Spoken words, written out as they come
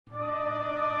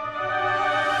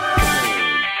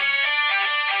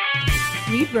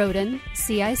Reed Roden,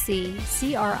 CIC,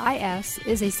 CRIS,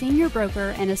 is a senior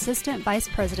broker and assistant vice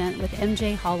president with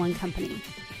MJ Hall & Company.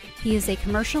 He is a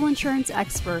commercial insurance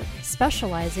expert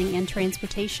specializing in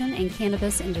transportation and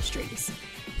cannabis industries.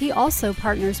 He also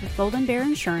partners with Golden Bear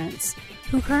Insurance,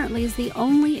 who currently is the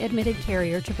only admitted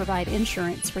carrier to provide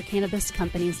insurance for cannabis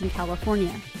companies in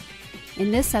California.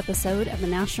 In this episode of the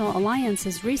National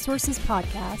Alliance's Resources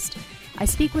Podcast, I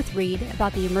speak with Reed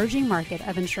about the emerging market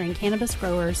of insuring cannabis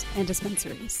growers and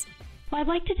dispensaries. Well, I'd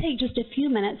like to take just a few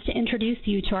minutes to introduce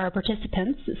you to our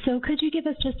participants. So could you give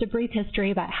us just a brief history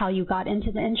about how you got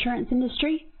into the insurance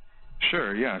industry?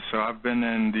 Sure, yeah. So I've been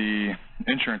in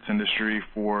the insurance industry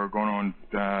for going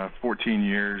on 14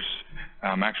 years.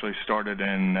 Actually started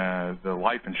in the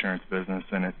life insurance business,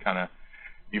 and it kind of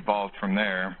evolved from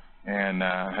there, and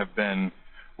have been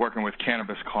working with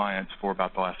cannabis clients for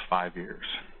about the last 5 years.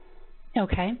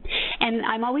 Okay. And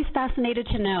I'm always fascinated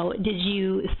to know, did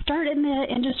you start in the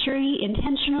industry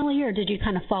intentionally, or did you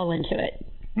kind of fall into it?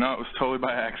 No, it was totally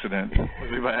by accident.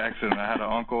 I had an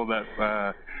uncle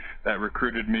that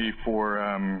recruited me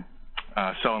for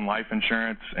selling life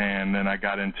insurance, and then I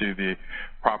got into the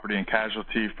property and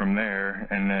casualty from there,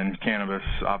 and then cannabis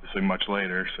obviously much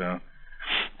later. So.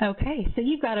 Okay, so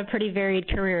you've got a pretty varied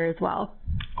career as well.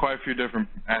 Quite a few different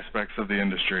aspects of the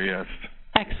industry, yes.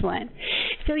 Excellent.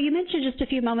 So you mentioned just a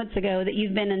few moments ago that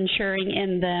you've been insuring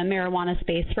in the marijuana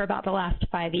space for about the last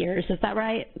 5 years. Is that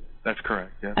right? That's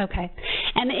correct, yeah. Okay.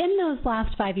 And in those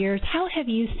last 5 years, how have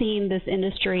you seen this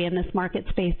industry and this market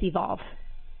space evolve?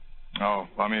 Oh,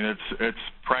 I mean, it's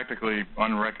practically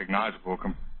unrecognizable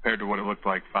compared to what it looked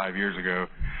like 5 years ago.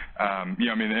 I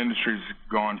mean, the industry's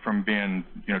gone from being,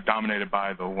 dominated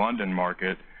by the London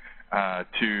market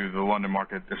to the London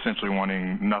market essentially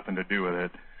wanting nothing to do with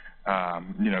it.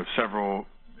 Several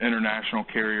international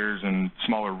carriers and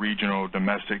smaller regional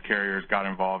domestic carriers got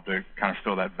involved to kind of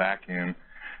fill that vacuum.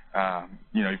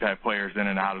 You've had players in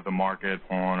and out of the market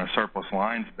on a surplus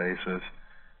lines basis,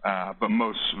 but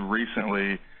most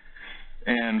recently,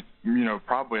 and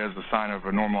probably as a sign of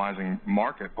a normalizing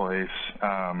marketplace,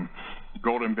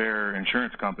 Golden Bear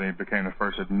Insurance Company became the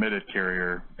first admitted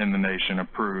carrier in the nation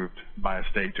approved by a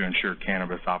state to insure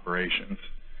cannabis operations.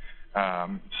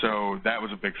 So that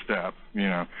was a big step.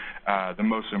 The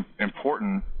most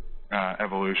important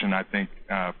evolution, I think,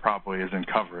 probably is in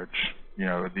coverage.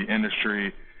 The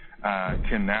industry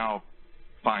can now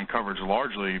find coverage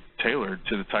largely tailored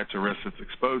to the types of risks it's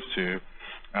exposed to,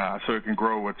 so it can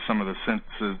grow with some of the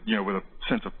senses, with a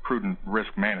sense of prudent risk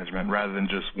management rather than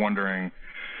just wondering,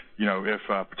 if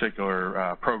a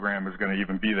particular program is going to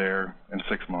even be there in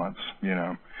 6 months.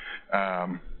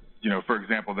 For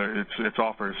example, it's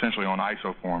offered essentially on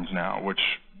ISO forms now, which,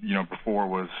 before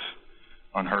was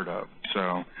unheard of.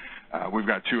 So we've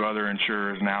got 2 other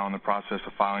insurers now in the process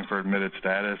of filing for admitted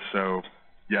status. So,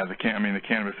 yeah, the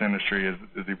cannabis industry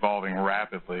is evolving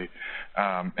rapidly,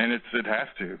 and it has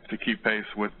to keep pace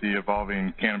with the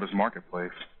evolving cannabis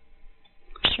marketplace.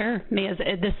 Sure, because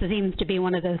this seems to be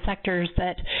one of those sectors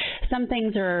that some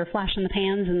things are flash in the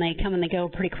pans and they come and they go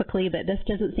pretty quickly, but this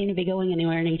doesn't seem to be going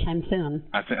anywhere anytime soon.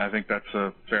 I think that's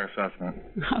a fair assessment.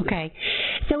 Okay.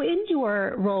 So in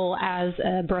your role as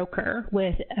a broker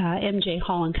with MJ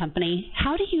Hall & Company,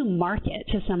 how do you market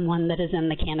to someone that is in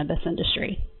the cannabis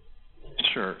industry?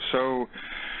 Sure. So,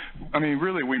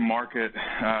 really we market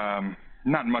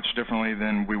not much differently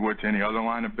than we would to any other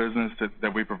line of business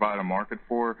that we provide a market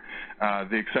for.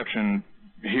 The exception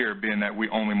here being that we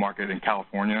only market in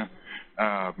California,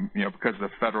 because of the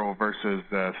federal versus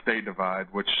state divide,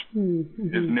 which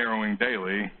is narrowing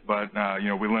daily. But,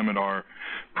 we limit our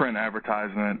print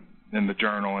advertisement in the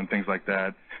journal and things like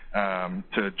that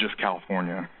to just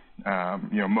California.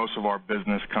 Most of our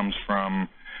business comes from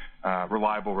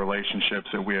reliable relationships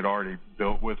that we had already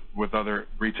built with other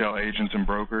retail agents and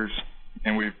brokers.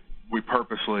 And we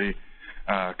purposely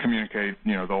communicate,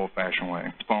 the old-fashioned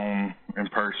way, phone, in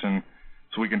person,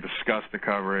 so we can discuss the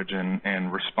coverage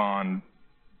and respond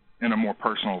in a more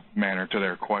personal manner to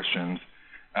their questions.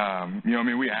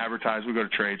 We advertise, we go to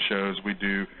trade shows, we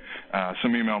do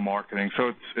some email marketing.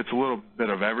 So it's a little bit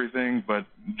of everything, but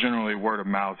generally word of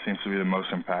mouth seems to be the most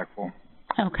impactful.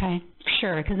 Okay,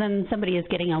 sure, because then somebody is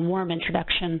getting a warm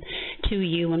introduction to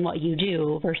you and what you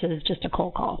do versus just a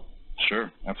cold call.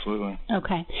 Sure, absolutely.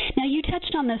 Okay. Now, you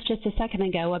touched on this just a second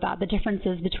ago about the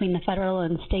differences between the federal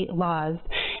and state laws,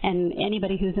 and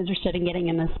anybody who's interested in getting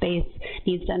in this space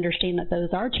needs to understand that those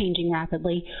are changing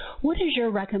rapidly. What is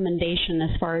your recommendation as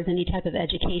far as any type of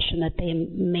education that they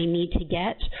may need to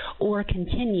get or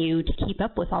continue to keep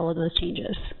up with all of those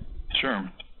changes? Sure.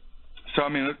 So,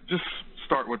 just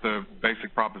start with the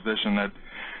basic proposition that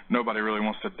nobody really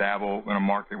wants to dabble in a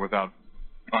market without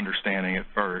understanding it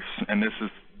first, and this is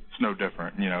no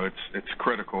different. You know, it's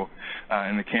critical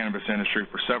in the cannabis industry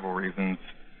for several reasons.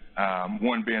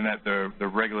 One being that the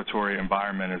regulatory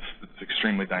environment is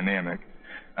extremely dynamic.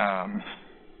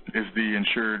 Is the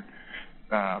insured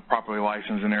properly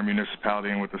licensed in their municipality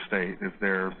and with the state? Is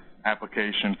their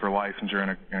application for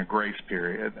licensure in a grace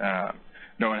period?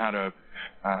 Knowing how to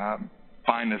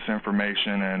find this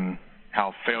information and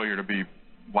how failure to be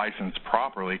licensed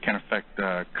properly can affect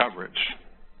coverage.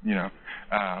 You know,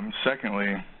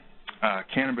 secondly,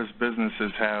 cannabis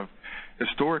businesses have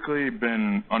historically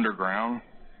been underground,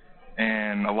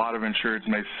 and a lot of insureds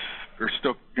are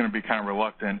still going to be kind of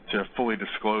reluctant to fully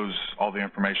disclose all the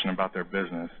information about their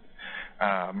business.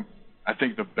 I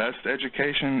think the best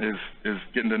education is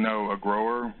getting to know a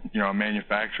grower, you know, a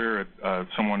manufacturer,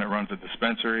 someone that runs a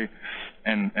dispensary,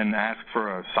 and ask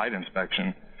for a site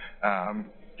inspection.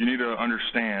 You need to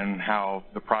understand how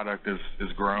the product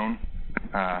is grown,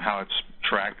 how it's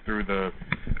tracked through the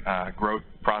growth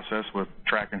process with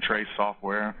track and trace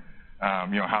software,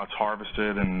 you know, how it's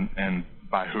harvested and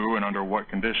by who and under what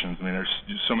conditions. I mean, there's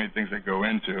just so many things that go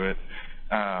into it.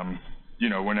 You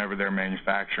know, whenever they're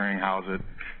manufacturing, how's it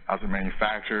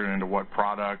manufactured, into what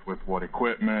product, with what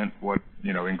equipment, what,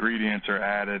 you know, ingredients are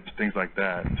added, things like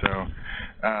that. So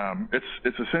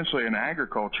it's essentially an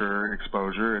agriculture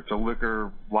exposure. It's a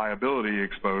liquor liability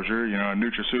exposure, you know, a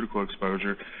nutraceutical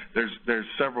exposure. There's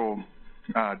several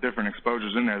different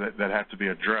exposures in there that have to be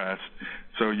addressed.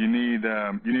 So you need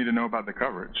to know about the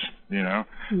coverage, you know,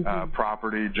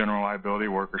 property, general liability,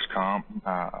 workers' comp,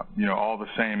 you know, all the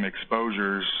same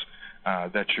exposures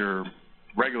that your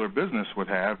regular business would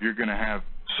have. You're going to have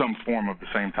some form of the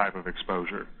same type of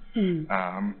exposure.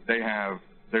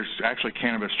 There's actually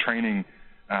cannabis training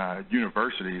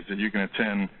universities that you can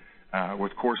attend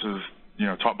with courses, you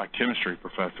know, taught by chemistry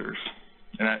professors.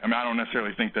 And I mean, I don't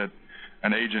necessarily think that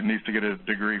an agent needs to get a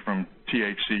degree from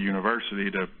THC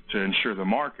University to ensure the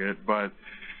market, but,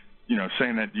 you know,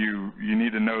 saying that you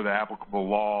need to know the applicable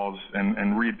laws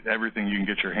and read everything you can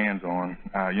get your hands on,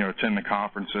 you know, attend the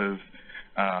conferences.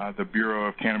 The Bureau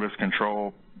of Cannabis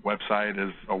Control website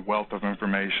is a wealth of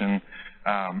information,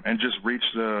 and just reach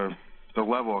the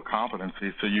level of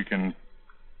competency so you can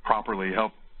properly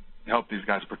help these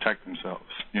guys protect themselves,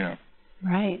 you know.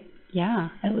 Right. Yeah,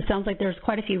 it sounds like there's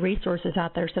quite a few resources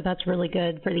out there, so that's really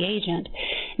good for the agent.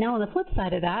 Now, on the flip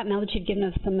side of that, now that you've given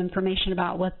us some information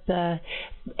about what the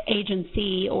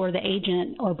agency or the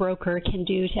agent or broker can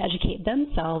do to educate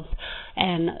themselves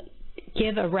and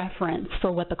give a reference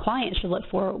for what the client should look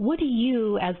for, what do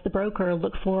you, as the broker,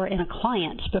 look for in a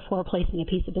client before placing a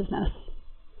piece of business?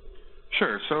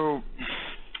 Sure. So,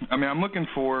 I mean, I'm looking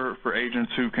for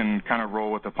agents who can kind of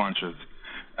roll with the punches.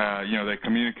 You know, they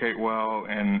communicate well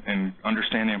and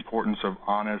understand the importance of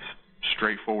honest,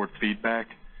 straightforward feedback.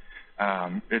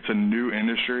 It's a new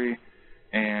industry,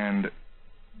 and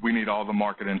we need all the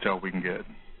market intel we can get.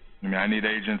 I mean, I need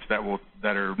agents that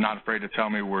are not afraid to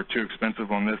tell me we're too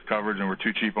expensive on this coverage and we're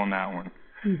too cheap on that one.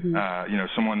 You know,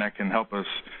 someone that can help us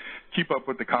keep up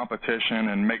with the competition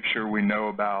and make sure we know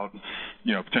about,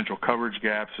 you know, potential coverage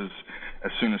gaps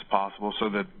as soon as possible, so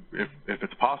that if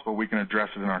it's possible, we can address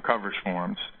it in our coverage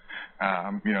forms.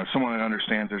 You know, someone that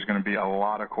understands there's going to be a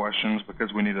lot of questions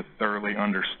because we need to thoroughly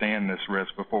understand this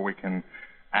risk before we can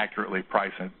accurately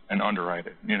price it and underwrite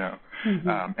it, you know.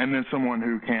 And then someone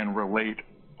who can relate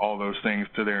all those things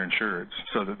to their insureds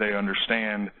so that they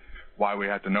understand why we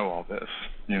have to know all this,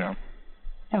 you know.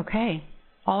 Okay.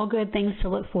 All good things to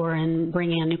look for in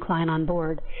bringing a new client on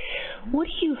board. What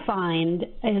do you find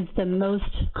is the most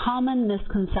common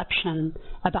misconception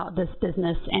about this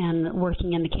business and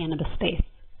working in the cannabis space?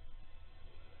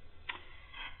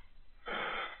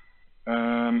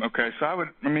 Okay, so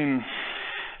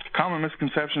common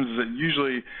misconceptions is that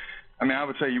usually, I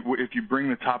would say if you bring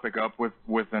the topic up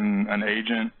with an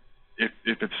agent, if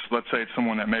it's, let's say it's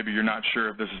someone that maybe you're not sure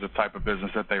if this is the type of business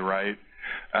that they write,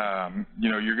 you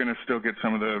know, you're going to still get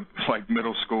some of the, like,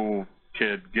 middle school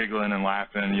kid giggling and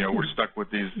laughing. You know, we're stuck with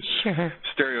these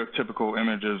stereotypical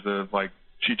images of, like,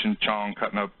 Cheech and Chong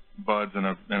cutting up buds in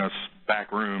a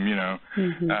back room, you know.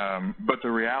 But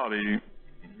the reality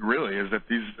really is that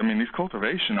these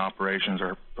cultivation operations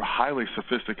are highly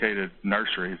sophisticated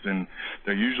nurseries, and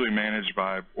they're usually managed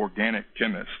by organic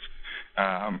chemists.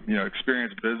 You know,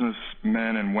 experienced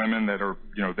businessmen and women that are,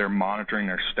 you know, they're monitoring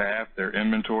their staff, their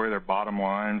inventory, their bottom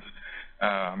lines,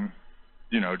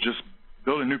 you know, just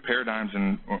building new paradigms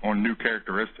on new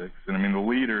characteristics. And I mean, the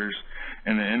leaders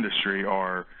in the industry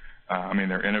are,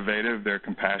 they're innovative, they're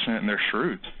compassionate, and they're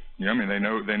shrewd. You know, I mean, they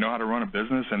know how to run a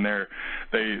business, and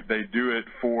they do it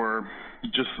for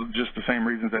just the same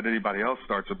reasons that anybody else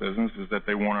starts a business, is that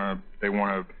they want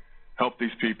to help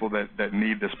these people that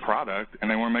need this product,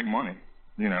 and they want to make money.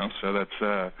 You know, so that's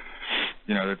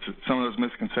that's some of those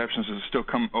misconceptions is still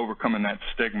overcoming that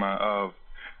stigma of,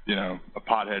 you know, a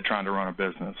pothead trying to run a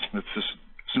business.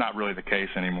 It's not really the case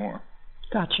anymore.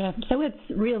 Gotcha. So it's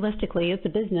realistically, it's a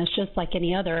business just like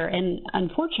any other, and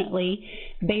unfortunately,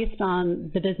 based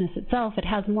on the business itself, it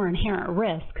has more inherent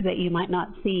risk that you might not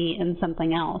see in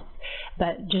something else.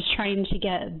 But just trying to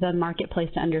get the marketplace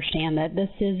to understand that this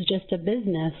is just a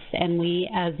business, and we,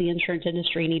 as the insurance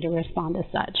industry, need to respond as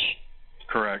such.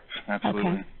 Correct.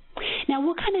 Absolutely. Okay. Now,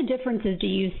 what kind of differences do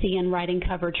you see in writing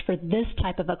coverage for this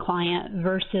type of a client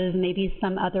versus maybe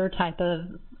some other type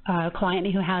of client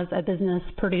who has a business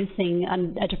producing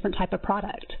a different type of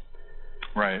product?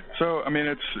 Right. So, I mean,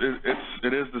 it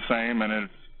is the same, and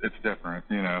it's different.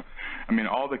 You know, I mean,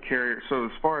 all the carriers. So,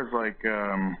 as far as like,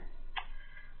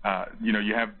 you know,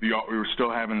 we're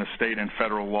still having the state and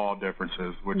federal law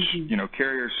differences, which you know,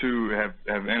 carriers who have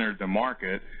entered the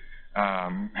market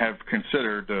have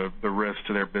considered the risk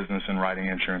to their business in writing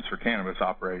insurance for cannabis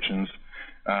operations.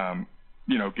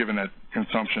 You know, given that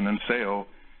consumption and sale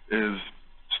is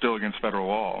still against federal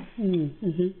law. You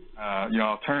know,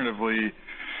 alternatively,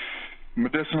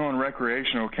 medicinal and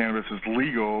recreational cannabis is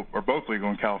legal, or both legal,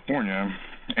 in California,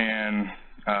 and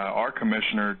our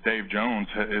commissioner, Dave Jones,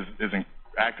 is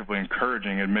actively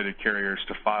encouraging admitted carriers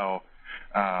to file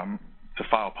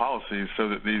policies so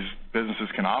that these businesses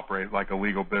can operate like a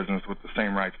legal business with the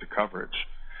same rights to coverage.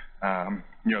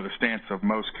 You know, the stance of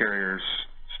most carriers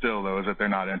still, though, is that they're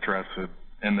not interested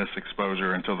in this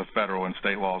exposure until the federal and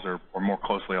state laws are more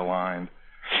closely aligned.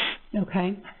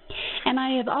 Okay. And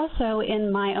I have also,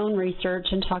 in my own research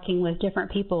and talking with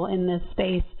different people in this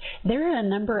space, there are a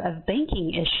number of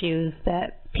banking issues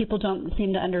that people don't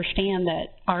seem to understand that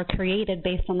are created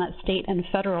based on that state and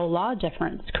federal law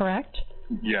difference, correct?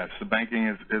 Yes, the banking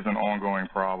is an ongoing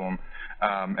problem,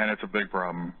 and it's a big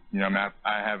problem. You know, I mean,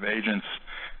 I have agents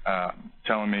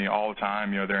telling me all the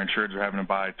time, you know, their insureds are having to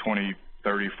buy 20,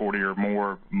 30, 40 or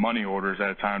more money orders at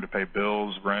a time to pay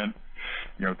bills, rent,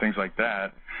 you know, things like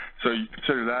that. So you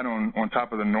consider that on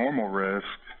top of the normal risk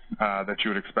that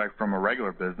you would expect from a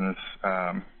regular business.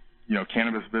 You know,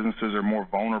 cannabis businesses are more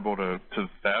vulnerable to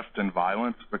theft and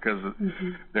violence because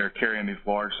they're carrying these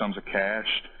large sums of cash.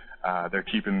 They're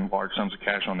keeping large sums of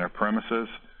cash on their premises.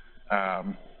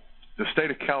 The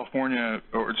state of California,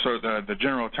 or so the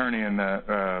general attorney and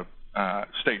the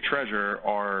state treasurer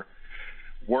are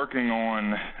working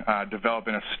on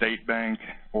developing a state bank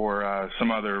or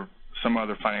some other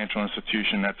financial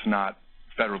institution that's not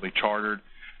federally chartered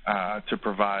to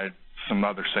provide some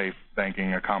other safe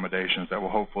banking accommodations that will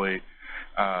hopefully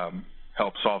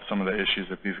help solve some of the issues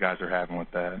that these guys are having with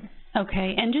that.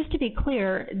 Okay, and just to be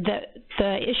clear,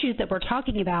 the issues that we're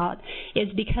talking about is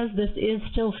because this is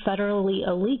still federally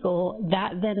illegal,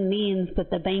 that then means that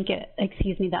the bank,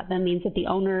 that then means that the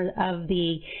owner of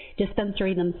the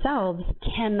dispensary themselves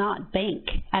cannot bank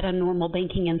at a normal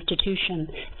banking institution,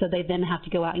 so they then have to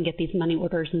go out and get these money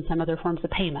orders and some other forms of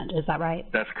payment. Is that right?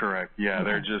 That's correct. Yeah, okay.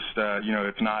 They're just, you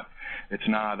know, it's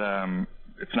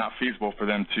not feasible for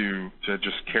them to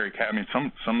just carry cash. I mean,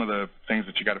 some of the things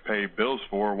that you got to pay bills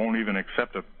for won't even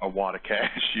accept a wad of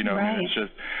cash. You know, right. I mean, it's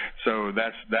just so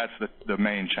that's the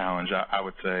main challenge, I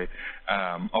would say,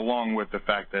 along with the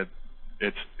fact that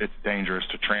it's dangerous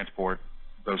to transport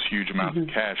those huge amounts of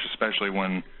cash, especially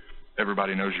when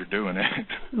everybody knows you're doing it.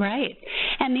 Right.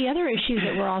 And the other issue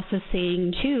that we're also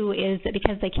seeing, too, is that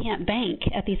because they can't bank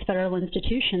at these federal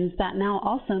institutions, that now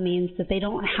also means that they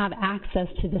don't have access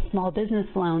to the small business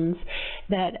loans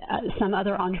that some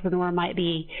other entrepreneur might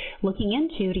be looking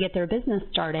into to get their business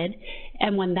started.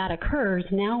 And when that occurs,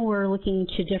 now we're looking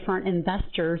to different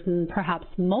investors and perhaps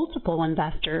multiple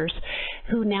investors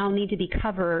who now need to be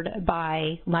covered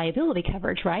by liability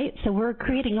coverage, right? So we're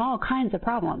creating all kinds of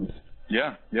problems.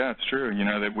 Yeah, it's true. You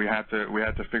know, that we have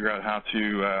to figure out how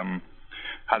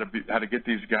to get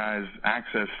these guys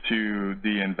access to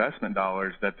the investment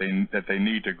dollars that they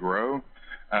need to grow.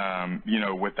 You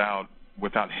know, without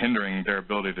hindering their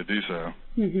ability to do so.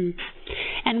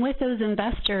 And with those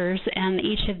investors and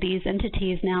each of these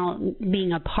entities now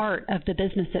being a part of the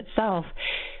business itself,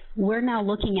 we're now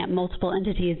looking at multiple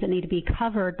entities that need to be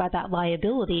covered by that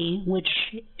liability, which,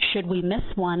 should we miss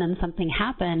one and something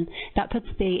happen, that puts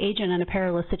the agent in a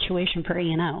perilous situation for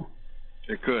E&O.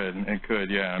 It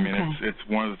could, yeah. I mean, it's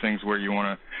one of the things where you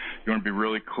want to be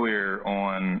really clear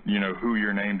on, you know, who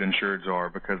your named insureds are,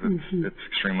 because it's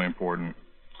extremely important.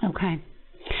 Okay.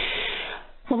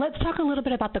 Well, let's talk a little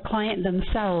bit about the client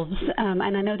themselves, and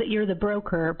I know that you're the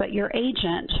broker, but your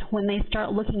agent, when they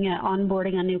start looking at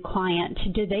onboarding a new client,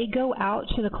 do they go out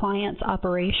to the client's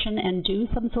operation and do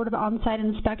some sort of on-site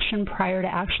inspection prior to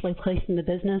actually placing the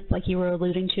business like you were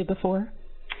alluding to before?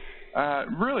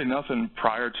 Really nothing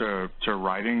prior to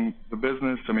writing the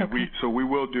business. I mean, okay. we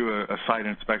will do a site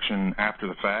inspection after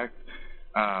the fact,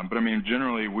 but I mean,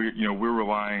 generally we're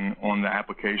relying on the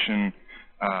application,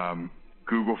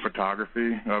 Google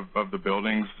photography of the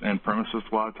buildings and premises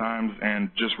a lot of times, and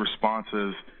just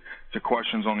responses to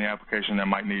questions on the application that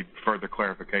might need further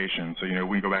clarification. So,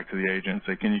 we can go back to the agent and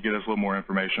say, can you get us a little more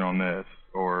information on this,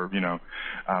 or,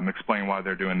 explain why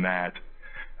they're doing that.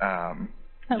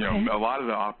 Okay. A lot of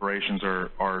the operations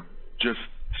are just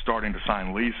starting to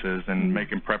sign leases and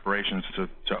making preparations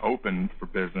to open for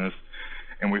business.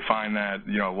 And we find that,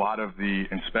 a lot of the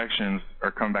inspections are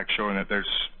coming back showing that there's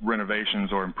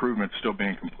renovations or improvements still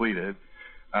being completed.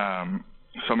 So,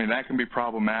 I mean, that can be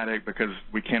problematic because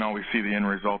we can't always see the end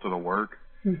result of the work.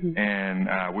 And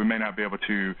we may not be able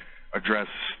to address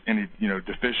any,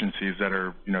 deficiencies that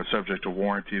are, subject to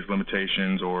warranties,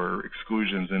 limitations, or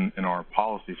exclusions in our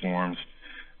policy forms.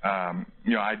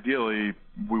 Ideally,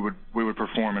 we would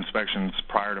perform inspections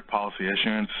prior to policy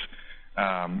issuance.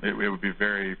 It would be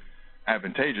very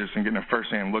advantageous in getting a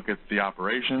first-hand look at the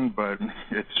operation, but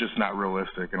it's just not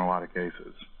realistic in a lot of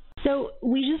cases. So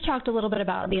we just talked a little bit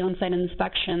about the on-site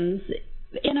inspections.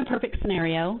 In a perfect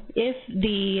scenario, if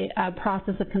the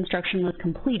process of construction was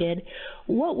completed,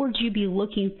 what would you be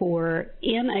looking for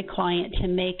in a client to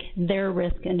make their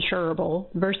risk insurable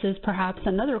versus perhaps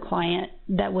another client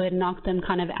that would knock them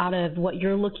kind of out of what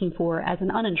you're looking for as an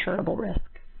uninsurable risk?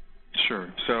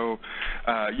 Sure. So,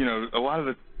 a lot of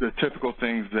the typical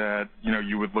things that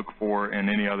you would look for in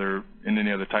any other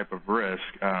type of risk,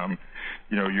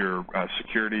 your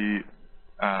security,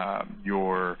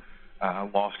 your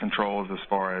loss controls as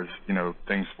far as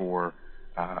things for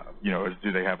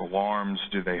do they have alarms?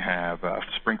 Do they have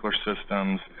sprinkler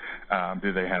systems?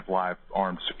 Do they have live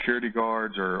armed security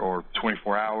guards or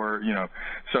 24-hour?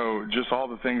 So just all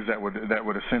the things that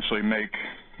would essentially make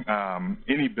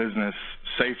any business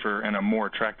safer and a more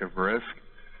attractive risk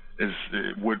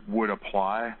would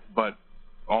apply, but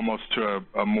almost to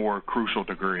a more crucial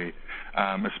degree,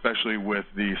 especially with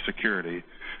the security.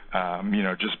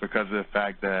 Just because of the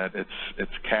fact that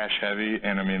it's cash heavy,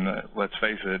 and I mean, let's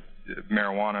face it,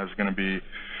 marijuana is going to be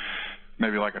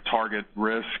maybe like a target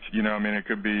risk. I mean, it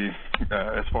could be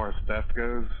as far as theft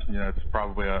goes. It's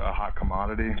probably a hot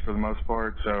commodity for the most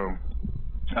part. So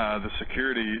the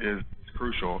security is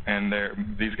crucial, and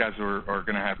these guys are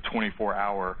going to have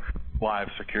 24-hour live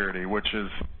security, which is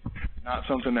not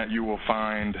something that you will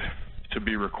find to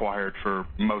be required for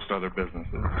most other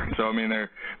businesses. So I mean,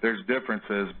 there's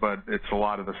differences, but it's a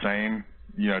lot of the same.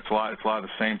 It's a lot of the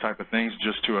same type of things,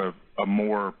 just to a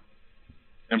more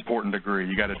important degree.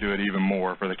 You got to do it even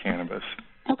more for the cannabis.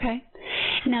 Okay.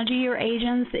 Now, do your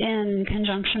agents, in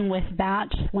conjunction with that,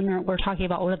 when we're talking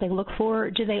about what they look for,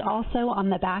 do they also, on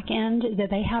the back end, do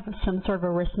they have some sort of a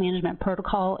risk management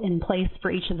protocol in place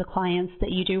for each of the clients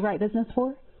that you do write business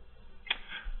for?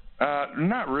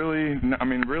 Not really. I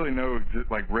mean, really no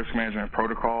like risk management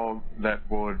protocol that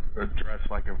will address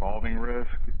like evolving risk,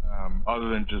 other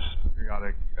than just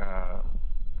periodic,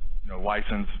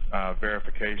 license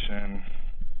verification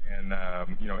and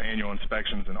annual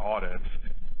inspections and audits.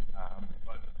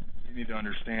 But you need to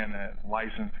understand that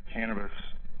licensed cannabis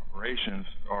operations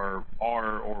are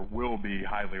or will be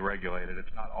highly regulated.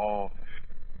 It's not all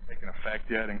taken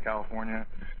effect yet in California,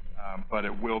 but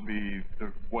it will be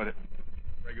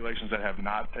regulations that have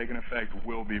not taken effect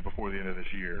will be before the end of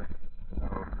this year.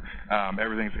 So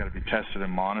everything's got to be tested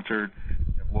and monitored.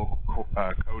 We have local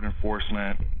code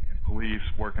enforcement and police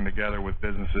working together with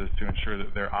businesses to ensure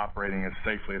that they're operating as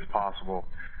safely as possible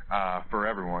for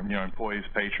everyone, employees,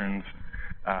 patrons,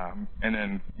 and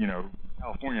then,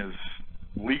 California is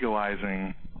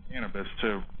legalizing cannabis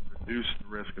to reduce the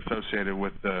risk associated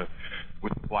with the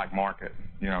black market.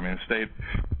 The state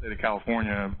of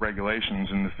California regulations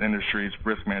in this industry's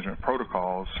risk management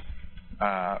protocols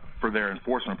for their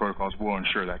enforcement protocols will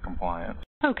ensure that compliance.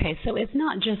 Okay, so it's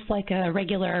not just like a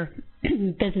regular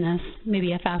business,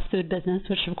 maybe a fast food business,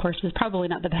 which of course is probably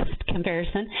not the best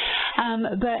comparison.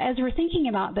 But as we're thinking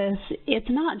about this, it's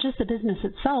not just the business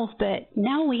itself, but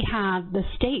now we have the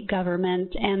state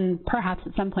government and perhaps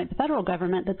at some point the federal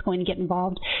government that's going to get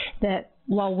involved, that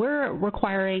while we're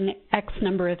requiring X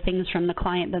number of things from the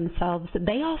client themselves,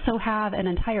 they also have an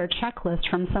entire checklist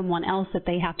from someone else that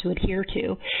they have to adhere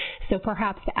to. So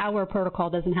perhaps our protocol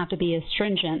doesn't have to be as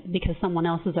stringent because someone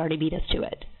else has already beat us to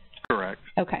it. Correct.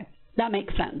 Okay. That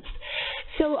makes sense.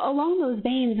 So along those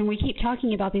veins, and we keep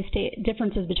talking about these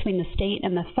differences between the state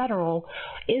and the federal,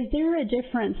 is there a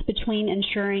difference between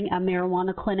insuring a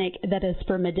marijuana clinic that is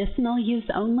for medicinal use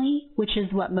only, which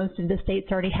is what most of the states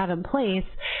already have in place,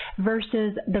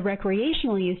 versus the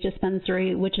recreational use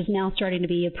dispensary, which is now starting to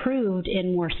be approved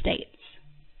in more states?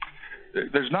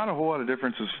 There's not a whole lot of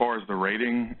difference as far as the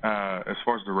rating,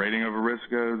 of a risk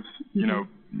goes. Mm-hmm. You know,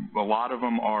 a lot of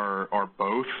them are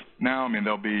both now. I mean,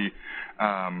 they'll be,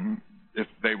 if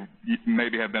they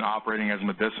maybe have been operating as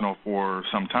medicinal for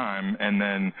some time and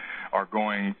then are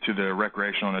going to the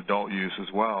recreational and adult use as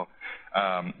well.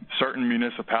 Certain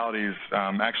municipalities,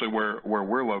 actually where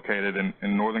we're located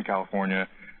in Northern California,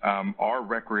 our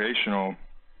recreational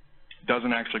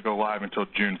doesn't actually go live until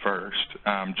June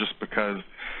 1st, just because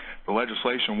the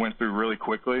legislation went through really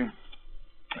quickly,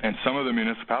 and some of the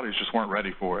municipalities just weren't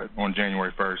ready for it on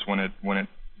January 1st when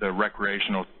the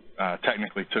recreational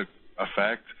technically took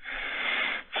effect.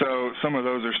 So some of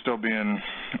those are still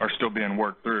being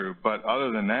worked through. But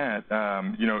other than that,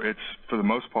 you know, it's for the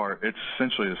most part it's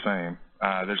essentially the same.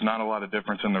 There's not a lot of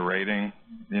difference in the rating,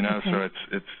 you know, okay.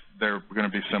 So they're going to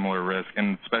be similar risk,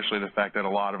 and especially the fact that a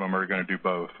lot of them are going to do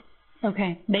both.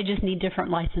 Okay. They just need different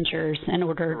licensures in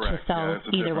order correct. To sell it's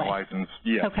a either way. License.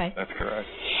 Yeah, okay. That's correct.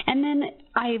 And then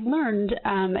I've learned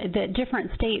that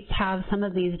different states have some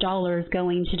of these dollars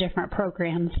going to different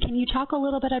programs. Can you talk a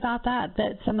little bit about that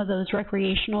some of those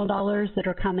recreational dollars that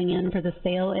are coming in for the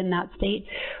sale in that state,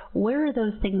 where are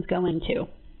those things going to?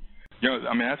 You know,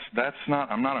 I mean, that's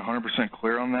not, I'm not 100%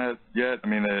 clear on that yet. I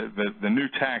mean, the new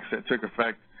tax that took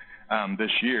effect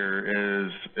this year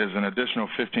is an additional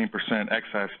 15%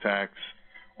 excise tax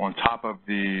on top of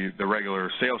the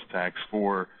regular sales tax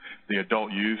for the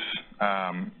adult use.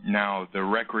 Now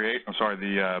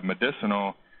the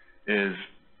medicinal is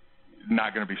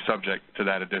not going to be subject to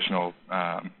that additional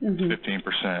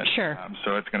 15%. Sure.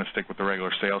 So it's going to stick with the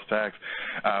regular sales tax.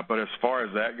 But as far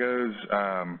as that goes,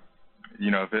 you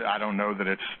know, I don't know that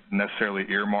it's necessarily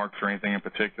earmarked for anything in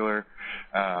particular.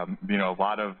 You know, a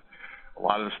lot of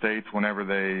the states, whenever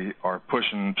they are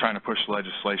trying to push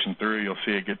legislation through, you'll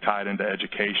see it get tied into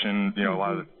education. You know, a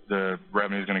lot of the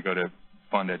revenue is going to go to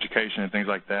fund education and things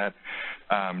like that.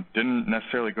 Didn't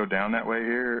necessarily go down that way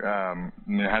here.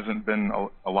 There hasn't been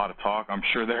a lot of talk. I'm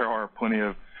sure there are plenty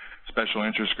of special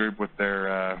interest group with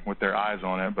their eyes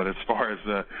on it, but as far as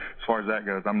that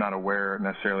goes, I'm not aware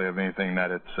necessarily of anything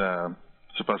that it's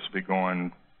supposed to be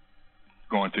going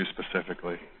to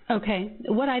specifically. Okay.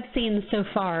 What I've seen so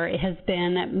far has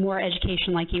been more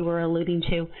education, like you were alluding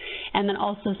to, and then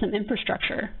also some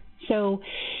infrastructure. So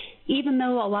even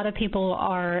though a lot of people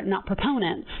are not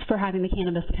proponents for having the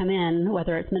cannabis come in,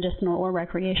 whether it's medicinal or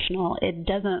recreational, it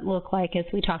doesn't look like, as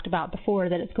we talked about before,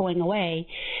 that it's going away.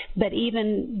 But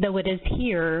even though it is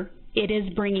here, it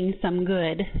is bringing some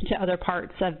good to other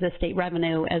parts of the state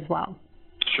revenue as well.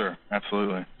 Sure,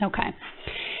 absolutely. Okay.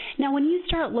 Now, when you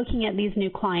start looking at these new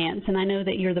clients, and I know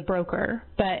that you're the broker,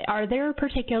 but are there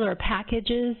particular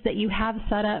packages that you have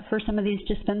set up for some of these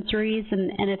dispensaries?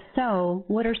 And if so,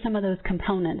 what are some of those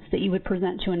components that you would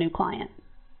present to a new client?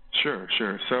 Sure.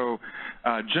 So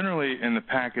generally in the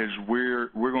package, we're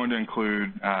going to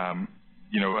include,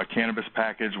 you know, a cannabis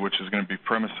package, which is going to be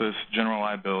premises, general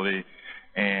liability,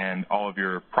 and all of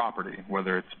your property,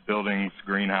 whether it's buildings,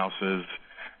 greenhouses,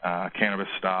 cannabis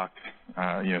stock,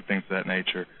 you know, things of that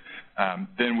nature.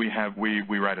 Then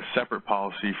we write a separate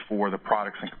policy for the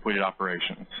products and completed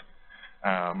operations.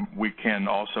 We can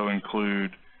also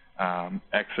include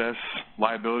excess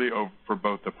liability for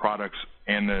both the products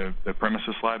and the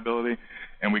premises liability,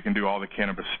 and we can do all the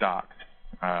cannabis stock,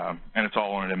 and it's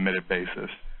all on an admitted basis.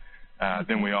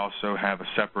 Then we also have a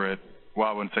separate, well,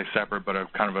 I wouldn't say separate, but a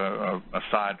kind of a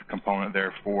side component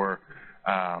there for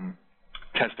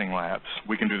testing labs.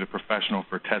 We can do the professional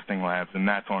for testing labs, and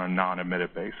that's on a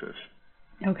non-admitted basis.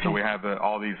 Okay. So we have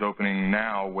all these opening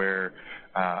now where,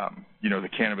 you know, the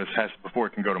cannabis has, before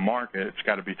it can go to market, it's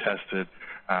got to be tested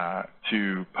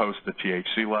to post the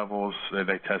THC levels.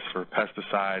 They test for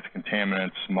pesticides,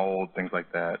 contaminants, mold, things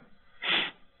like that.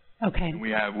 Okay. And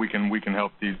we can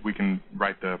help these. We can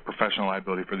write the professional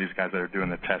liability for these guys that are doing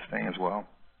the testing as well.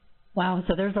 Wow,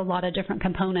 so there's a lot of different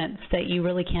components that you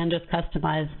really can just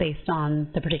customize based on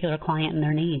the particular client and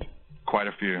their need. Quite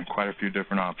a few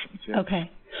different options. Yes.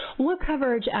 Okay. What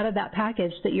coverage out of that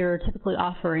package that you're typically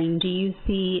offering do you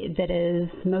see that is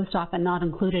most often not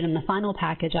included in the final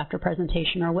package after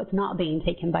presentation, or what's not being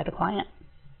taken by the client?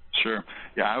 Sure.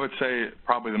 Yeah, I would say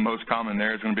probably the most common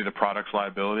there is going to be the product's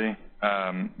liability.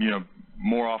 You know,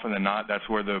 more often than not, that's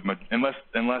where unless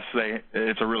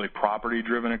it's a really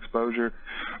property-driven exposure,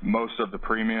 most of the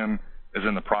premium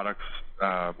in the product's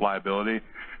liability.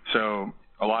 So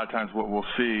a lot of times what we'll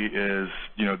see is,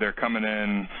 they're coming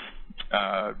in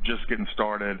just getting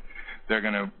started. They're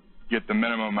going to get the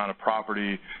minimum amount of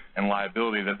property and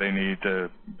liability that they need to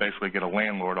basically get a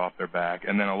landlord off their back.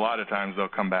 And then a lot of times they'll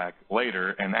come back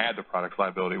later and add the product's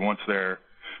liability once they're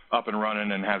up and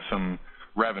running and have some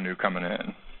revenue coming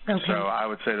in. Okay. So I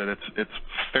would say that it's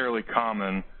fairly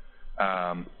common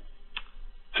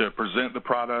to present the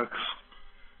products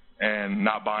and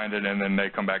not bind it, and then they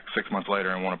come back 6 months later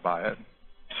and want to buy it.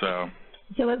 So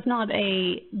it's not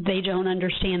they don't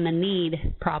understand the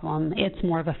need problem. It's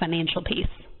more of a financial piece.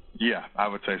 Yeah, I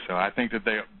would say so. I think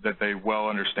that they well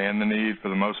understand the need for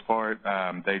the most part.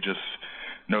 They just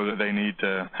know that they need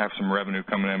to have some revenue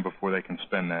coming in before they can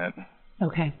spend that.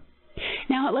 Okay.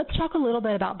 Now let's talk a little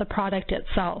bit about the product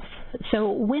itself.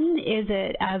 So when is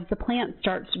it, as the plant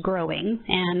starts growing,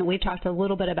 and we've talked a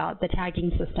little bit about the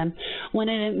tagging system, when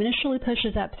it initially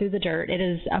pushes up through the dirt, it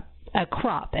is a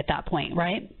crop at that point,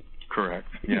 right? Correct.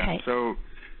 Yeah. Okay. So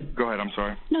go ahead, I'm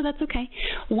sorry. No, that's okay.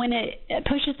 When it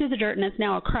pushes through the dirt and it's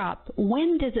now a crop,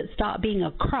 when does it stop being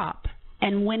a crop,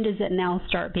 and when does it now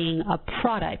start being a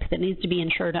product that needs to be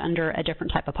insured under a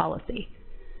different type of policy?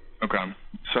 Okay.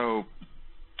 So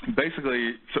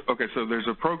basically, so there's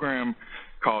a program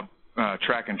called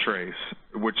Track and Trace,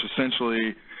 which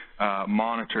essentially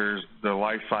monitors the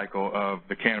life cycle of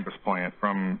the cannabis plant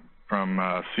from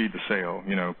seed to sale,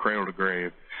 cradle to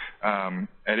grave.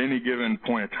 At any given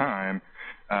point of time,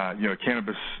 a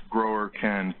cannabis grower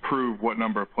can prove what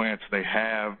number of plants they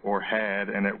have or had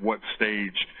and at what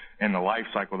stage in the life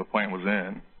cycle the plant was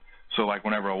in. So like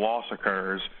whenever a loss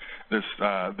occurs, this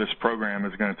program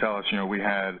is going to tell us, we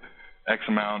had X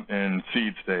amount in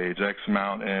seed stage, X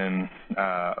amount in,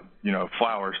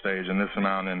 flower stage, and this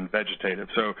amount in vegetative.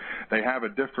 So they have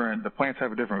the plants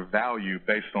have a different value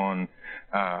based on,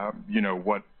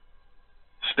 what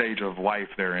stage of life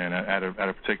they're in at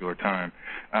a particular time.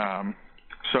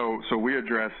 So we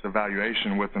address the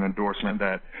valuation with an endorsement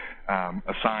that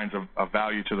assigns a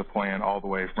value to the plant all the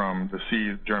way from the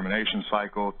seed germination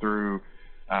cycle through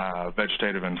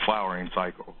vegetative and flowering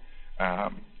cycle.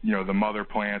 The mother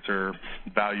plants are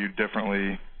valued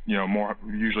differently,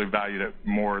 usually valued at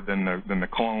more than the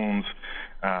clones.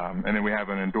 And then we have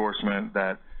an endorsement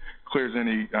that clears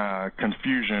any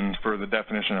confusion for the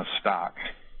definition of stock.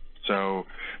 So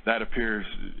that appears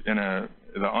in the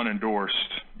unendorsed,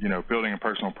 building and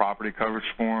personal property coverage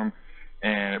form,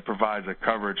 and it provides a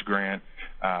coverage grant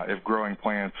if growing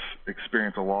plants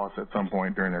experience a loss at some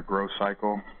point during their growth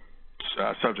cycle,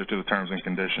 subject to the terms and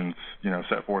conditions,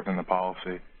 set forth in the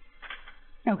policy.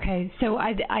 Okay, so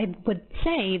I would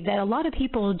say that a lot of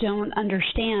people don't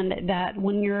understand that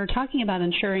when you're talking about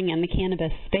insuring in the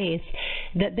cannabis space,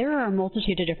 that there are a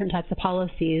multitude of different types of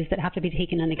policies that have to be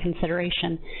taken into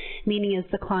consideration. Meaning, is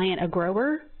the client a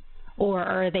grower, or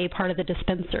are they part of the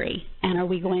dispensary? And are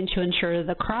we going to insure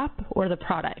the crop or the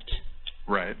product?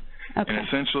 Right. Okay. And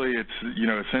essentially,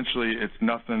 it's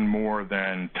nothing more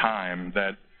than time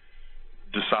that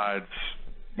decides,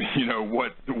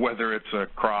 whether it's a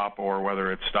crop or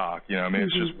whether it's stock.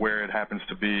 It's just where it happens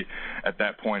to be at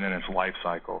that point in its life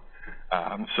cycle.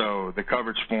 So the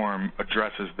coverage form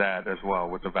addresses that as well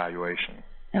with the valuation.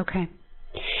 Okay.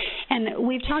 And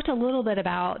we've talked a little bit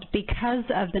about, because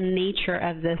of the nature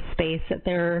of this space, that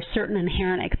there are certain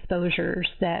inherent exposures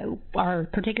that are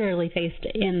particularly faced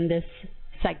in this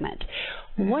segment.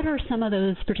 What are some of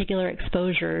those particular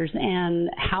exposures, and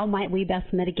how might we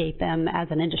best mitigate them as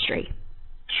an industry?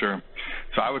 Sure.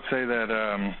 So I would say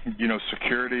that,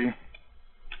 security,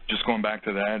 just going back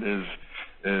to that,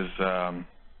 is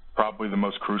probably the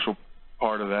most crucial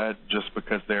part of that, just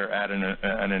because they're at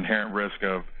an inherent risk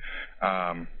of,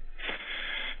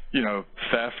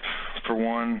 theft, for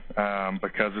one,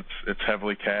 because it's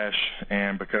heavily cash,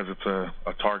 and because it's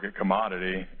a target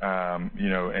commodity,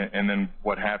 and then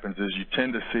what happens is you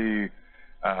tend to see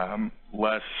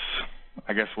less,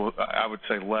 I would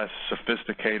say less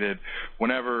sophisticated.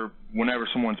 Whenever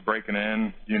someone's breaking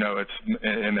in,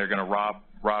 and they're going to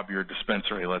rob your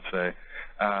dispensary, let's say,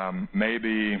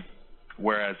 maybe,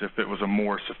 whereas if it was a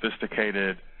more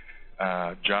sophisticated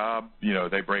job,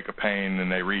 they break a pane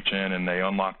and they reach in and they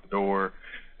unlock the door.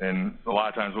 And a lot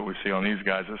of times what we see on these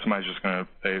guys is somebody's just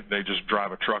they just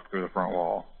drive a truck through the front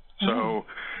wall. So,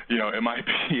 it might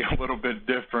be a little bit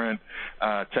different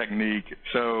technique.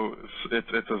 So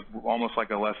it's almost like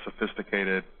a less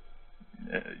sophisticated,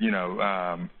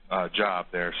 job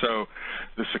there. So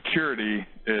the security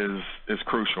is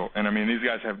crucial. And I mean, these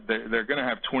guys they're going to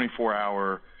have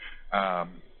 24-hour,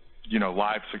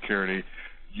 live security.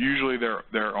 Usually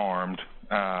they're armed,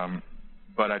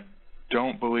 but I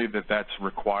don't believe that that's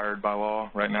required by law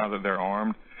right now, that they're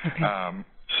armed. Okay.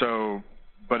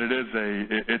 But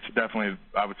it's definitely,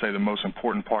 I would say, the most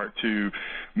important part to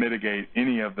mitigate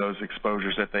any of those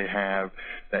exposures that they have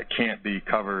that can't be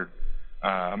covered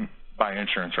by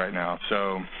insurance right now.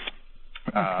 So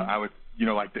I would,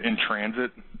 like the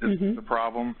in-transit is the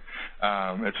problem.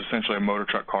 It's essentially a motor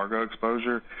truck cargo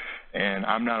exposure, and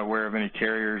I'm not aware of any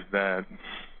carriers that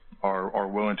are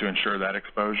willing to insure that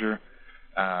exposure.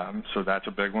 So that's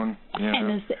a big one.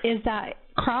 And is that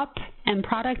crop and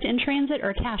product in transit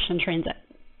or cash in transit?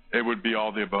 It would be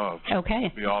all the above. Okay.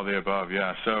 It would be all the above,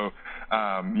 yeah. So,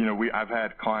 I've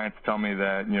had clients tell me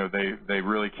that, they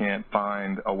really can't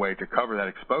find a way to cover that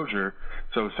exposure.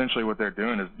 So essentially what they're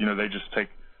doing is, they just take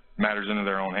matters into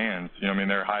their own hands.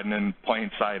 They're hiding in plain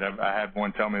sight. I had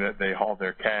one tell me that they hauled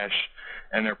their cash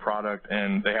and their product,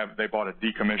 and they bought a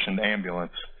decommissioned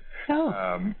ambulance. Oh,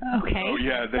 okay. Oh,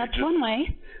 yeah, that's one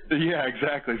way. Yeah,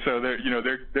 exactly. So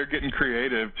they're getting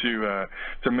creative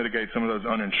to mitigate some of those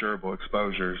uninsurable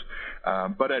exposures.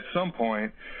 But at some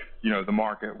point, the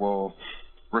market will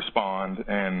respond,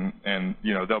 and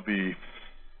there'll be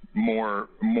more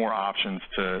options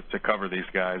to cover these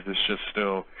guys. It's just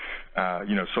still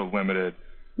so limited.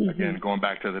 Again, going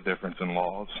back to the difference in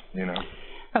laws.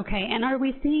 Okay, and are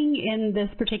we seeing in this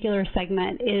particular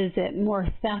segment, is it more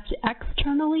theft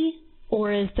externally,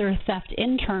 or is there theft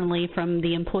internally from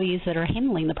the employees that are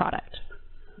handling the product?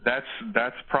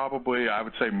 That's probably, I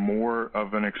would say, more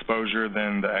of an exposure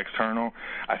than the external.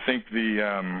 I think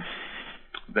the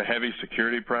heavy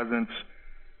security presence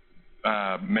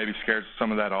maybe scares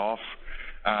some of that off,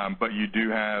 but you do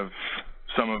have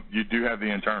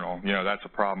the internal. That's a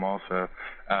problem also,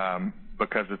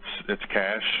 because it's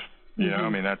cash.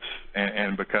 That's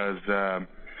and because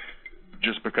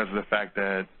just because of the fact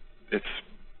that it's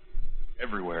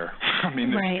everywhere.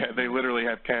 Right. They literally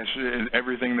have cash.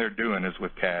 Everything they're doing is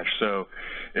with cash. So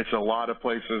it's a lot of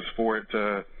places for it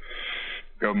to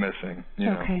go missing.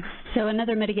 Okay. So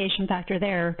another mitigation factor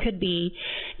there could be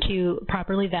to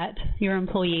properly vet your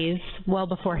employees well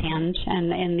beforehand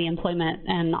and in the employment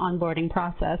and onboarding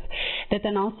process. But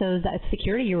then also that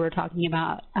security you were talking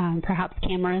about, perhaps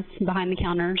cameras behind the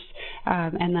counters,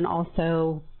 and then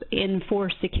also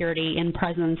enforced security in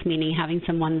presence, meaning having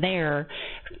someone there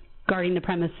guarding the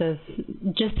premises.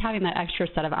 Just having that extra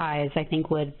set of eyes, I think,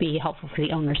 would be helpful for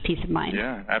the owner's peace of mind.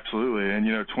 Yeah, absolutely. And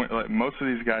most of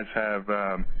these guys have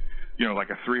like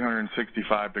a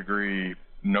 365-degree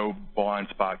no blind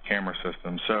spot camera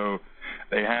system. So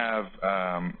they have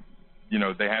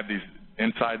they have these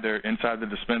inside the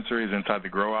dispensaries, inside the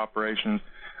grow operations.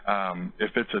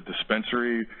 If it's a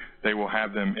dispensary, they will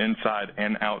have them inside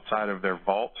and outside of their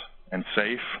vault and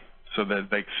safe, so that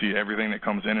they see everything that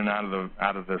comes in and out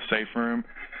of the safe room.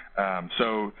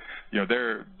 So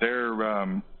they're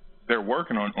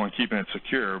working on keeping it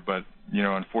secure, but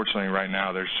unfortunately right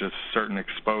now there's just certain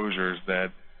exposures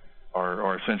that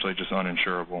are essentially just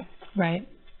uninsurable. Right.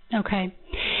 Okay.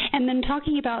 And then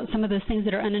talking about some of those things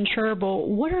that are uninsurable,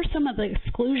 what are some of the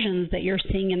exclusions that you're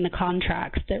seeing in the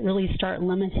contracts that really start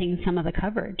limiting some of the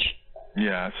coverage?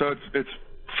 Yeah. So it's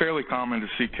fairly common to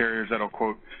see carriers that'll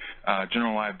quote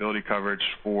general liability coverage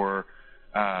for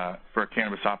a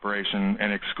cannabis operation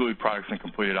and exclude products and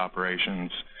completed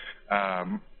operations,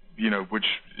 which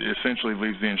essentially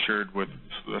leaves the insured with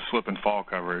a slip and fall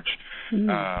coverage,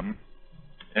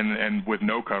 and with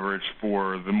no coverage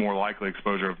for the more likely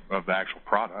exposure of the actual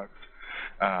products.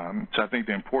 So I think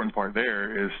the important part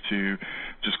there is to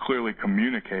just clearly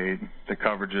communicate the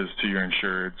coverages to your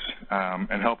insureds,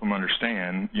 and help them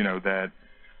understand, that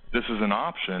this is an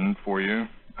option for you.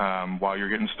 While you're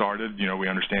getting started, we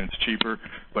understand it's cheaper,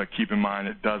 but keep in mind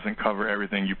it doesn't cover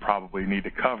everything you probably need to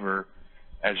cover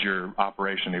as your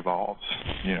operation evolves,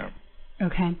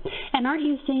 Okay. And aren't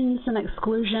you seeing some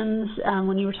exclusions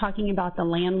when you were talking about the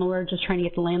landlord, just trying to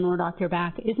get the landlord off your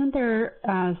back? Isn't there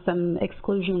some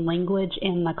exclusion language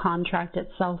in the contract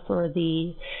itself for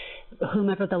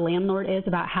whomever the landlord is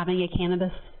about having a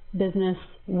cannabis business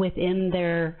within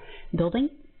their building?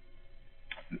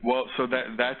 Well, so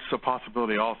that's a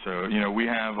possibility also. We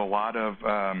have a lot of,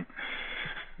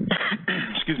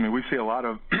 we see a lot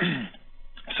of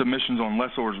submissions on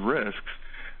lessors' risks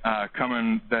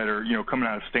coming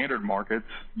out of standard markets,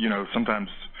 sometimes,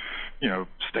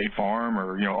 State Farm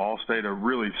or, Allstate, are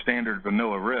really standard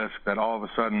vanilla risk that all of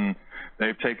a sudden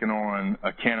they've taken on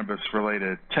a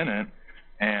cannabis-related tenant,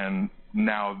 and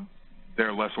now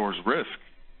their lessor's risk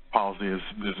policy is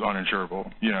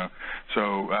uninsurable,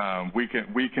 So we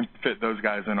can fit those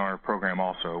guys in our program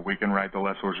also. We can write the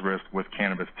lessor's risk with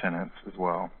cannabis tenants as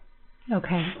well.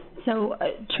 Okay. So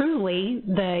truly,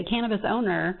 the cannabis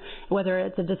owner, whether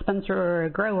it's a dispenser or a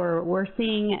grower, we're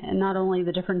seeing not only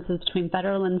the differences between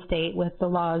federal and state with the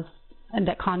laws and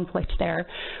that conflict there,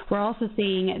 we're also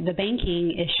seeing the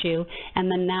banking issue, and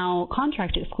then now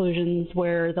contract exclusions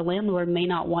where the landlord may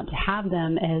not want to have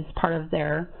them as part of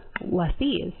their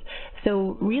lessees.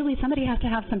 So really, somebody has to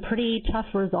have some pretty tough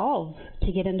resolve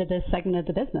to get into this segment of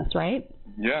the business, right?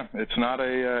 Yeah, it's not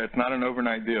an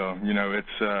overnight deal. You know,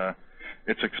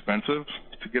 it's expensive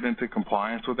to get into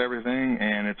compliance with everything,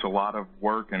 and it's a lot of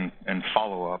work and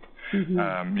follow-up.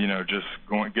 Mm-hmm. You know, just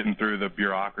getting through the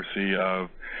bureaucracy of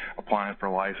applying for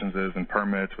licenses and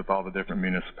permits with all the different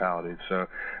municipalities. So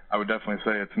I would definitely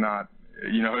say it's not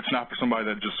for somebody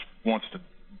that just wants to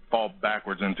fall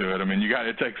backwards into it. I mean,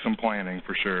 it takes some planning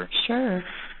for sure. Sure.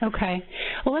 Okay.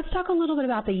 Well, let's talk a little bit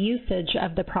about the usage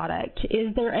of the product.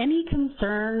 Is there any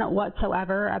concern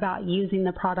whatsoever about using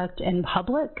the product in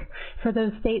public for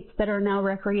those states that are now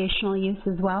recreational use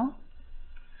as well?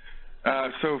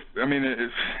 So, I mean,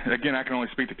 again, I can only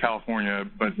speak to California,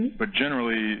 but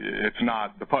generally, it's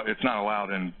not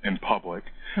allowed in public.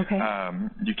 Okay.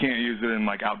 You can't use it in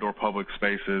like outdoor public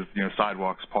spaces, you know,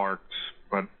 sidewalks, parks.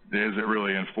 But is it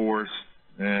really enforced?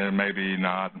 Maybe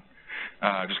not.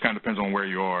 Just kind of depends on where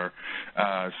you are.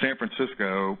 San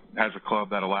Francisco has a club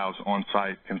that allows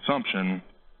on-site consumption,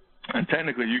 and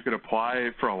technically you could apply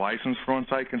for a license for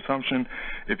on-site consumption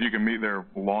if you can meet their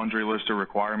laundry list of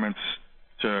requirements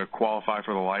to qualify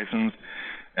for the license.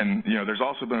 And, you know, there's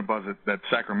also been a buzz that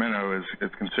Sacramento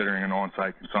is considering an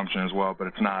on-site consumption as well, but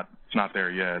it's not there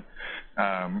yet.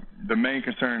 The main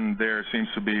concern there seems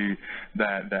to be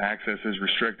that the access is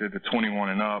restricted to 21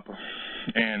 and up,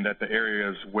 and that the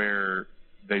areas where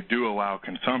they do allow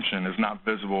consumption is not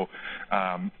visible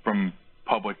from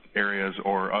public areas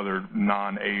or other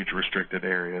non-age restricted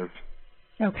areas.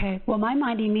 Okay. Well, my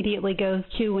mind immediately goes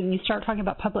to when you start talking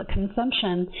about public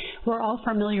consumption, we're all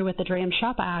familiar with the Dram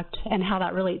Shop Act and how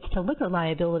that relates to liquor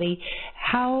liability.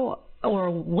 How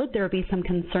or would there be some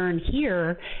concern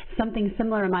here, something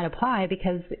similar might apply,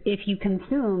 because if you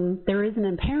consume, there is an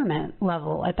impairment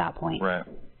level at that point. Right.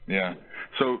 Yeah.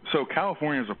 So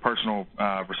California is a personal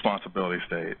responsibility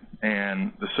state,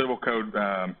 and the civil code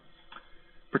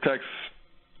protects,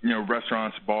 you know,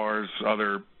 restaurants, bars,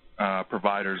 other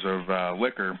providers of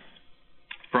liquor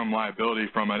from liability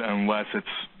from it unless it's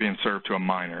being served to a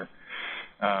minor.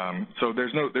 So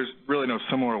there's really no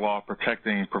similar law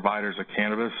protecting providers of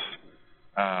cannabis,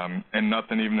 and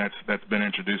nothing even that's been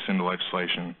introduced into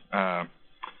legislation.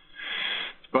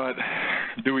 But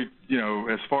do we, you know,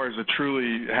 as far as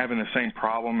truly having the same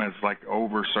problem as like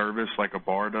over service like a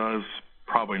bar does,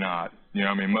 probably not. You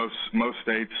know, I mean, most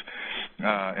states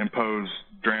impose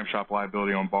dram shop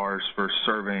liability on bars for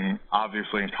serving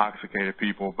obviously intoxicated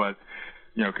people, but,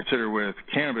 you know, consider with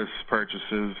cannabis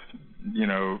purchases, you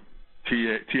know,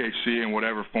 THC in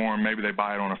whatever form, maybe they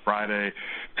buy it on a Friday,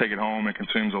 take it home and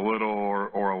consumes a little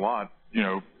or a lot, you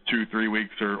know, 2-3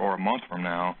 weeks or a month from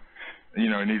now, you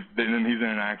know, and then he's in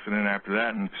an accident after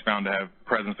that and it's found to have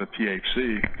presence of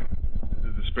THC.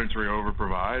 Does the dispensary over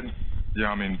provide? Yeah,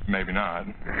 I mean, maybe not.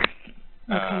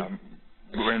 Okay.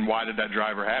 And why did that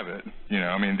driver have it? You know,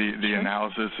 I mean, the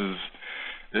analysis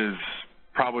is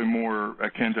probably more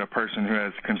akin to a person who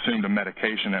has consumed a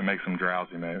medication that makes them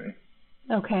drowsy, maybe.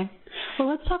 Okay. Well,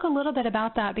 let's talk a little bit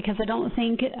about that, because I don't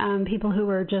think people who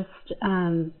are just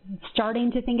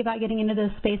starting to think about getting into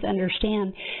this space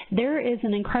understand there is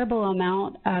an incredible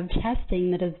amount of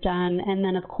testing that is done, and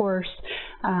then, of course,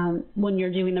 when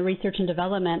you're doing the research and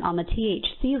development on the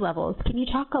THC levels. Can you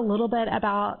talk a little bit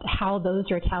about how those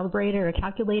are calibrated or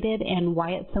calculated and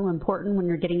why it's so important when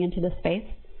you're getting into this space?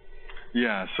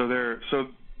 Yeah, so there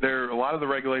are a lot of the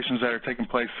regulations that are taking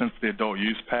place since the adult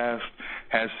use passed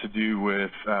has to do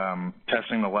with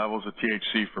testing the levels of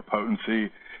THC for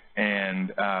potency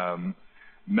and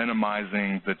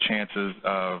minimizing the chances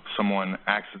of someone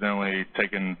accidentally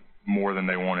taking more than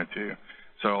they wanted to.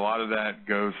 So a lot of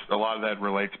that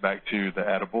relates back to the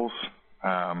edibles.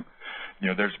 You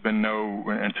know, there's been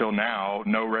until now,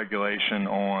 no regulation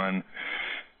on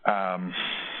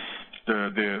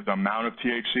the amount of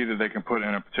THC that they can put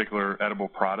in a particular edible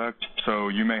product. So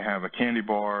you may have a candy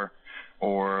bar,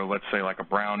 or let's say like a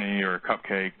brownie or a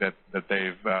cupcake that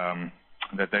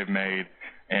they've made,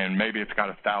 and maybe it's got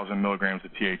 1,000 milligrams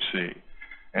of THC,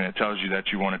 and it tells you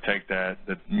that you want to take that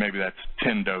maybe that's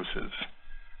 10 doses.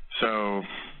 So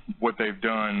what they've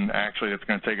done, actually, it's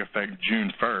going to take effect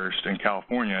June 1st in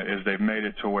California, is they've made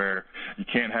it to where you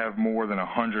can't have more than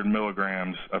 100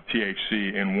 milligrams of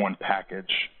THC in one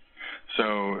package.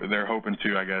 So they're hoping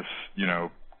to, I guess, you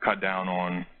know, cut down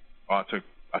on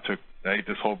I ate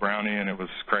this whole brownie and it was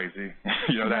crazy,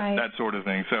 that sort of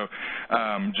thing. So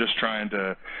just trying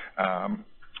to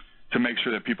make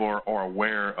sure that people are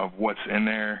aware of what's in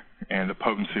there and the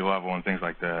potency level and things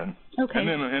like that. Okay.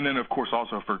 And then of course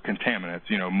also for contaminants,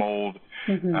 mold,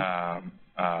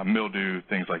 mildew,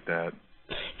 things like that.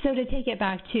 So to take it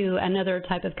back to another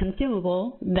type of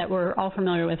consumable that we're all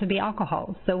familiar with would be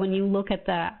alcohol. So when you look at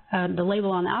the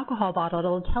label on the alcohol bottle,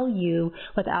 it'll tell you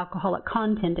what the alcoholic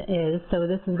content is. So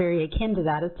this is very akin to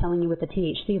that. It's telling you what the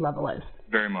THC level is.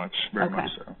 Very much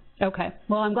so. Okay.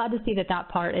 Well, I'm glad to see that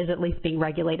part is at least being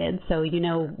regulated, so you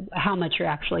know how much you're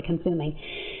actually consuming.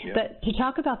 Yeah. But to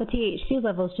talk about the THC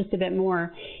levels just a bit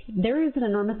more, there is an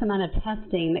enormous amount of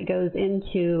testing that goes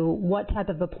into what type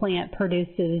of a plant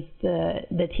produces the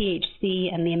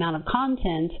THC and the amount of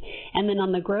content. And then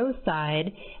on the grow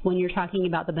side, when you're talking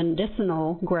about the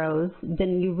medicinal grows,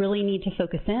 then you really need to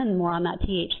focus in more on that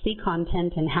THC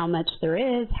content and how much there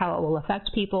is, how it will affect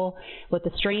people, what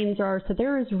the strains are. So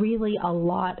there is really a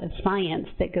lot of science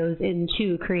that goes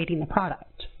into creating the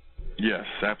product. Yes,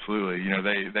 absolutely.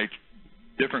 They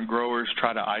different growers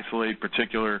try to isolate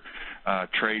particular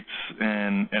traits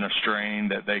in a strain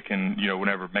that they can,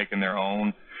 whenever making their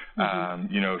own.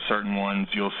 Certain ones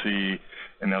you'll see,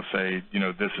 and they'll say,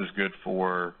 this is good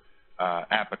for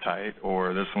appetite,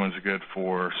 or this one's good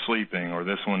for sleeping, or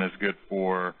this one is good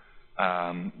for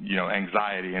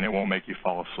anxiety, and it won't make you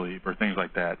fall asleep, or things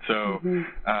like that. So,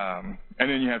 and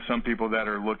then you have some people that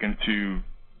are looking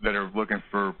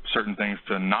for certain things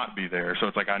to not be there. So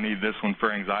it's like, I need this one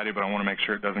for anxiety, but I want to make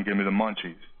sure it doesn't give me the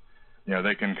munchies.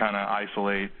 They can kind of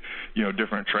isolate,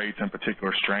 different traits and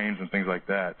particular strains and things like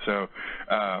that. So,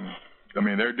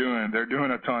 they're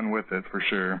doing a ton with it for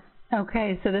sure.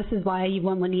 Okay, so this is why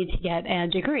one would need to get a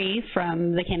degree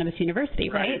from the Cannabis University,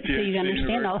 right? So you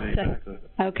understand all this stuff. Exactly.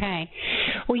 Okay.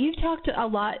 Well, you've talked a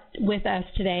lot with us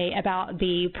today about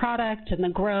the product and the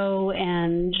grow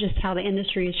and just how the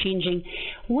industry is changing.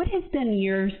 What has been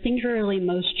your singularly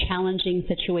most challenging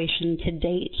situation to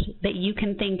date that you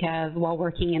can think of while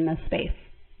working in this space?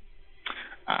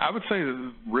 I would say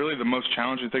really the most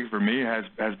challenging thing for me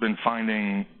has been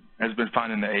finding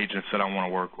the agents that I want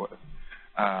to work with.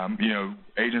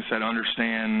 Agents that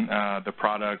understand the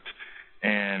product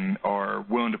and are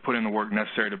willing to put in the work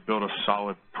necessary to build a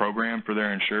solid program for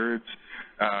their insureds.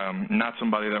 Not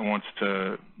somebody that wants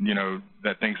to,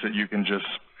 that thinks that you can just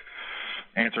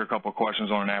answer a couple of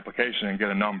questions on an application and get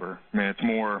a number. It's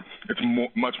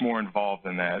much more involved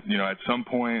than that. At some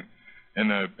point in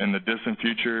the distant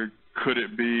future, could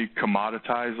it be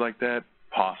commoditized like that?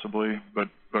 Possibly, but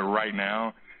right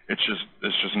now, it's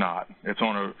just not. It's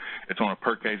on a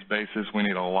per case basis. We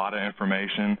need a lot of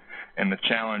information, and the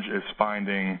challenge is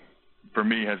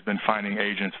has been finding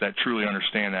agents that truly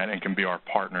understand that and can be our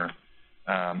partner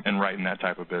in writing that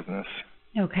type of business.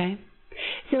 Okay.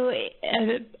 So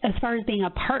as far as being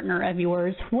a partner of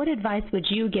yours, what advice would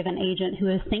you give an agent who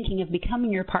is thinking of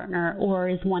becoming your partner or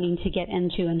is wanting to get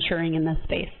into insuring in this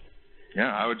space?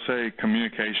 Yeah, I would say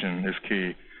communication is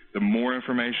key. The more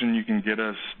information you can get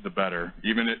us, the better.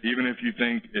 Even if you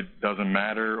think it doesn't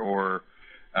matter or,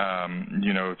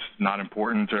 it's not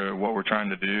important to what we're trying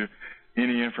to do,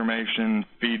 any information,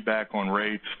 feedback on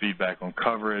rates, feedback on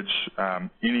coverage,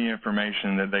 any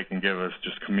information that they can give us,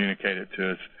 just communicate it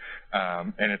to us,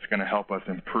 and it's going to help us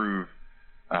improve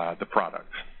the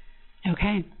product.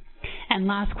 Okay. And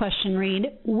last question, Reed,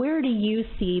 where do you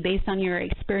see, based on your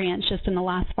experience just in the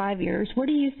last 5 years, where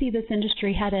do you see this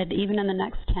industry headed even in the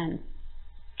next 10?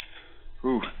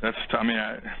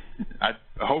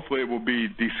 Hopefully it will be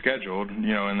descheduled,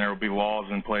 and there will be laws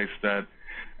in place that,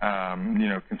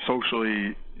 can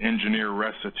socially engineer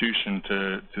restitution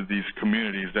to these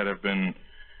communities that have been,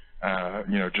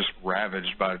 just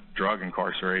ravaged by drug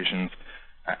incarcerations.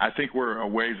 I think we're a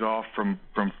ways off from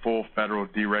full federal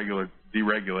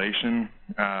deregulation,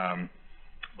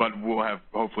 but we'll have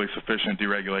hopefully sufficient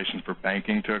deregulation for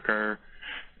banking to occur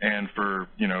and for,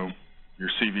 your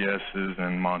CVS's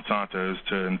and Monsanto's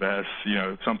to invest,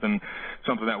 something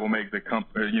that will make the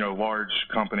large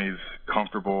companies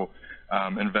comfortable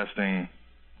investing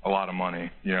a lot of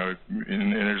money,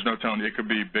 and there's no telling. It could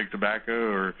be big tobacco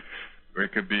or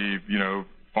it could be,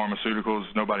 pharmaceuticals,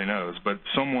 nobody knows, but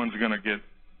someone's going to get,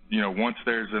 once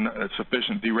there's a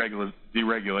sufficient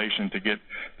deregulation to get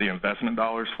the investment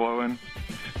dollars flowing,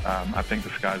 I think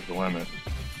the sky's the limit.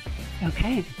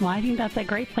 Okay. Well, I think that's a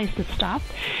great place to stop.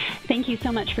 Thank you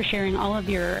so much for sharing all of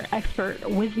your expert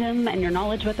wisdom and your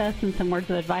knowledge with us and some words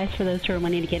of advice for those who are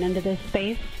wanting to get into this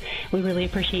space. We really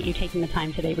appreciate you taking the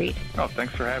time today, Reed. Oh,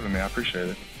 thanks for having me. I appreciate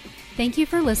it. Thank you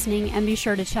for listening, and be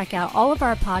sure to check out all of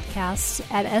our podcasts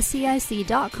at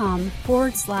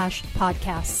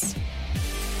scic.com/podcasts.